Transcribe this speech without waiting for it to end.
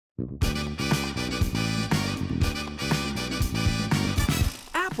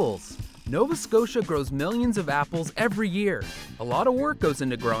Apples! Nova Scotia grows millions of apples every year. A lot of work goes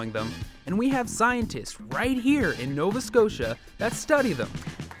into growing them, and we have scientists right here in Nova Scotia that study them.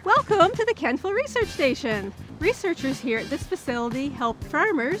 Welcome to the Kentville Research Station. Researchers here at this facility help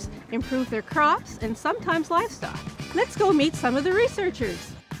farmers improve their crops and sometimes livestock. Let's go meet some of the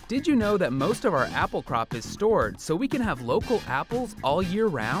researchers. Did you know that most of our apple crop is stored so we can have local apples all year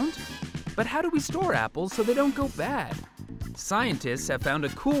round? But how do we store apples so they don't go bad? Scientists have found a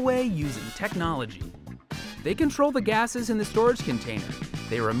cool way using technology. They control the gases in the storage container.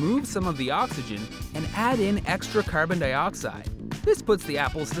 They remove some of the oxygen and add in extra carbon dioxide. This puts the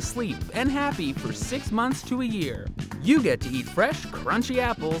apples to sleep and happy for 6 months to a year. You get to eat fresh, crunchy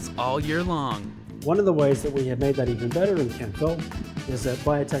apples all year long. One of the ways that we have made that even better in Kentville is that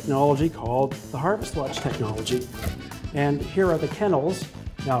by a technology called the harvest sludge technology. And here are the kennels.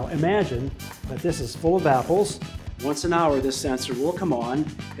 Now imagine that this is full of apples. Once an hour, this sensor will come on.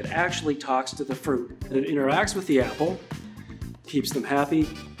 It actually talks to the fruit. And it interacts with the apple, keeps them happy,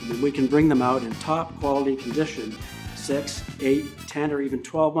 and then we can bring them out in top quality condition 6, 8, 10, or even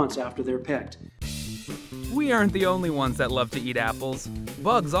 12 months after they're picked. We aren't the only ones that love to eat apples.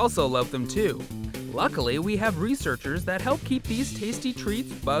 Bugs also love them too. Luckily, we have researchers that help keep these tasty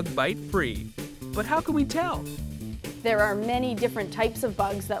treats bug bite free. But how can we tell? There are many different types of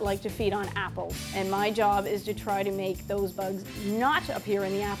bugs that like to feed on apples, and my job is to try to make those bugs not appear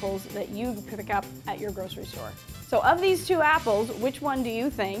in the apples that you pick up at your grocery store. So of these two apples, which one do you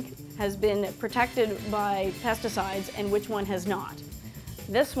think has been protected by pesticides and which one has not?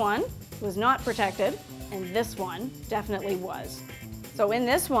 This one was not protected, and this one definitely was. So in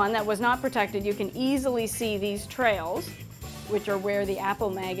this one that was not protected, you can easily see these trails, which are where the apple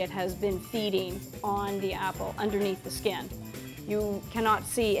maggot has been feeding on the apple underneath the skin. You cannot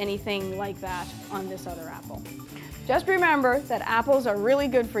see anything like that on this other apple. Just remember that apples are really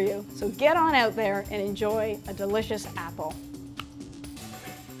good for you, so get on out there and enjoy a delicious apple.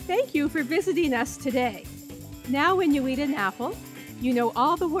 Thank you for visiting us today. Now when you eat an apple, you know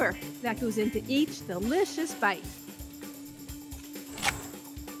all the work that goes into each delicious bite.